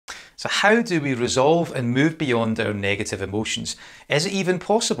So how do we resolve and move beyond our negative emotions? Is it even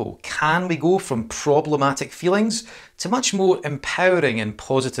possible? Can we go from problematic feelings to much more empowering and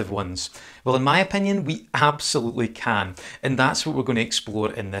positive ones? Well, in my opinion, we absolutely can. And that's what we're going to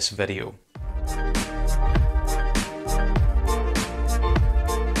explore in this video.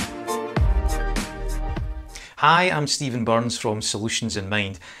 Hi, I'm Stephen Burns from Solutions in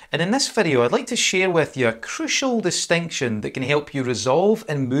Mind, and in this video I'd like to share with you a crucial distinction that can help you resolve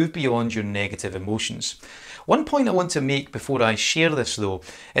and move beyond your negative emotions. One point I want to make before I share this though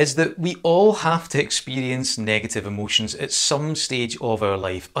is that we all have to experience negative emotions at some stage of our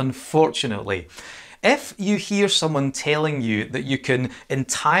life, unfortunately. If you hear someone telling you that you can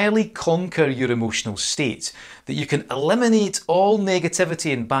entirely conquer your emotional state, that you can eliminate all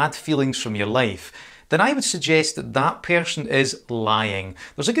negativity and bad feelings from your life, then I would suggest that that person is lying.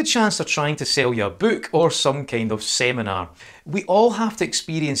 There's a good chance they're trying to sell you a book or some kind of seminar. We all have to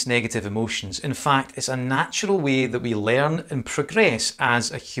experience negative emotions. In fact, it's a natural way that we learn and progress as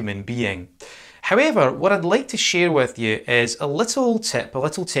a human being. However, what I'd like to share with you is a little tip, a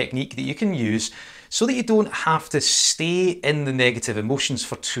little technique that you can use so that you don't have to stay in the negative emotions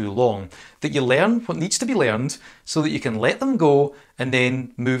for too long, that you learn what needs to be learned so that you can let them go and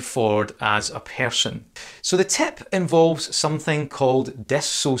then move forward as a person. So the tip involves something called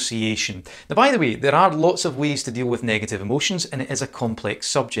dissociation. Now, by the way, there are lots of ways to deal with negative emotions and it is a complex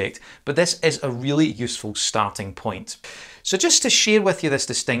subject, but this is a really useful starting point. So just to share with you this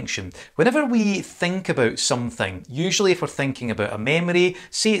distinction, whenever we think about something, usually if we're thinking about a memory,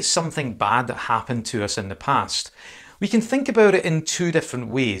 say it's something bad that happened to us in the past, we can think about it in two different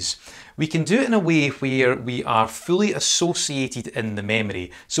ways. We can do it in a way where we are fully associated in the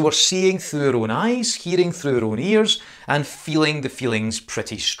memory. So we're seeing through our own eyes, hearing through our own ears, and feeling the feelings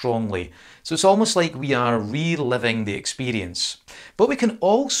pretty strongly. So it's almost like we are reliving the experience. But we can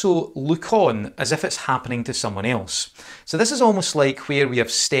also look on as if it's happening to someone else. So this is almost like where we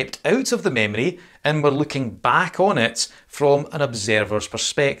have stepped out of the memory and we're looking back on it from an observer's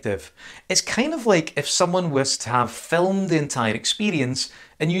perspective. It's kind of like if someone was to have filmed the entire experience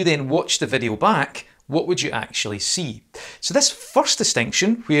and you then watch the video back, what would you actually see? So this first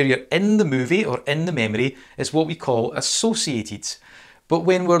distinction, where you're in the movie or in the memory, is what we call associated. But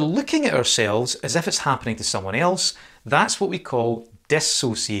when we're looking at ourselves as if it's happening to someone else, that's what we call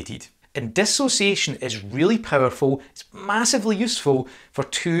dissociated. And dissociation is really powerful, it's massively useful for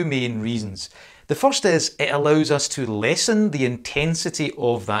two main reasons. The first is it allows us to lessen the intensity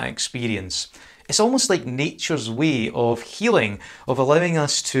of that experience. It's almost like nature's way of healing, of allowing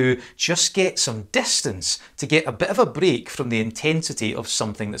us to just get some distance, to get a bit of a break from the intensity of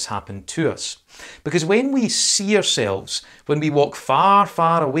something that's happened to us. Because when we see ourselves, when we walk far,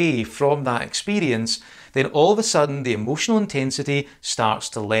 far away from that experience, then all of a sudden the emotional intensity starts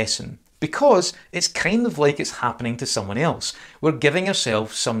to lessen. Because it's kind of like it's happening to someone else. We're giving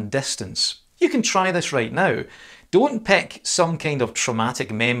ourselves some distance. You can try this right now. Don't pick some kind of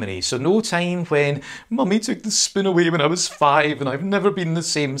traumatic memory. So no time when mummy took the spoon away when I was 5 and I've never been the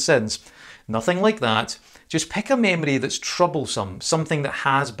same since. Nothing like that. Just pick a memory that's troublesome, something that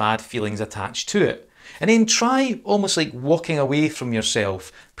has bad feelings attached to it. And then try almost like walking away from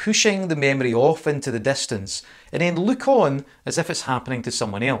yourself, pushing the memory off into the distance, and then look on as if it's happening to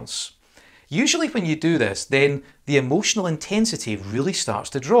someone else. Usually when you do this, then the emotional intensity really starts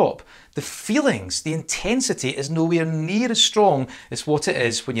to drop. The feelings, the intensity is nowhere near as strong as what it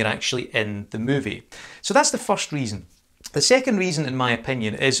is when you're actually in the movie. So that's the first reason. The second reason, in my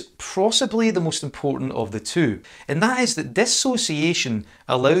opinion, is possibly the most important of the two, and that is that dissociation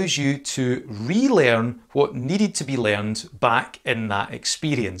allows you to relearn what needed to be learned back in that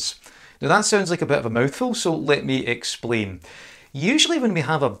experience. Now that sounds like a bit of a mouthful, so let me explain. Usually when we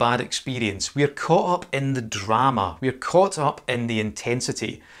have a bad experience, we're caught up in the drama, we're caught up in the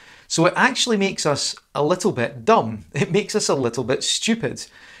intensity. So it actually makes us a little bit dumb, it makes us a little bit stupid.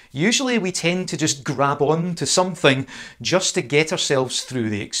 Usually we tend to just grab on to something just to get ourselves through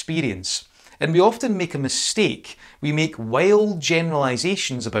the experience. And we often make a mistake. We make wild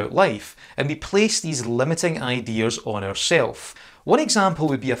generalizations about life and we place these limiting ideas on ourselves. One example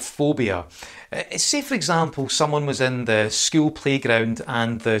would be a phobia. Say for example someone was in the school playground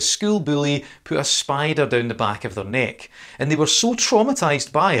and the school bully put a spider down the back of their neck, and they were so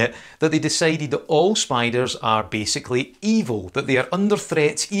traumatized by it that they decided that all spiders are basically evil, that they are under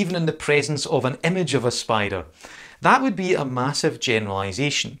threat even in the presence of an image of a spider. That would be a massive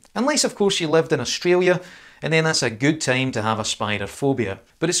generalisation, unless of course you lived in Australia, and then that's a good time to have a spider phobia.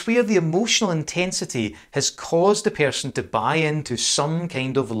 But it's where the emotional intensity has caused the person to buy into some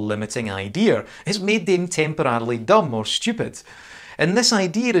kind of limiting idea. It's made them temporarily dumb or stupid. And this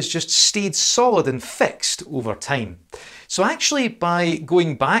idea has just stayed solid and fixed over time. So actually, by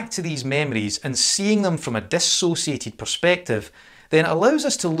going back to these memories and seeing them from a dissociated perspective, then it allows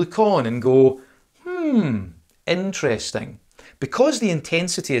us to look on and go, interesting. Because the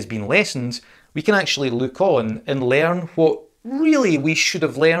intensity has been lessened, we can actually look on and learn what really we should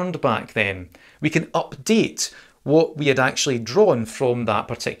have learned back then. We can update what we had actually drawn from that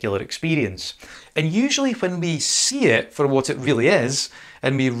particular experience. And usually when we see it for what it really is,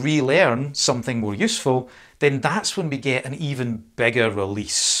 and we relearn something more useful, then that's when we get an even bigger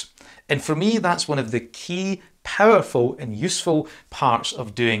release. And for me, that's one of the key, powerful and useful parts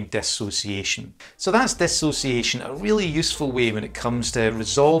of doing dissociation. So that's dissociation, a really useful way when it comes to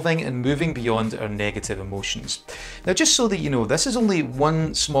resolving and moving beyond our negative emotions. Now, just so that you know, this is only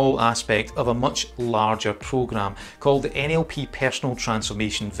one small aspect of a much larger program called the NLP Personal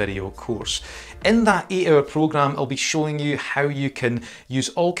Transformation Video Course. In that 8-hour program, I'll be showing you how you can use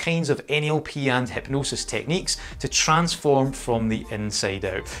all kinds of NLP and hypnosis techniques to transform from the inside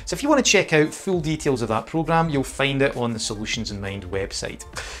out. So if you want to check out full details of that program, you'll find it on the Solutions in Mind website.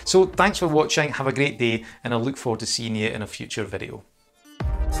 So thanks for watching, have a great day, and I look forward to seeing you in a future video.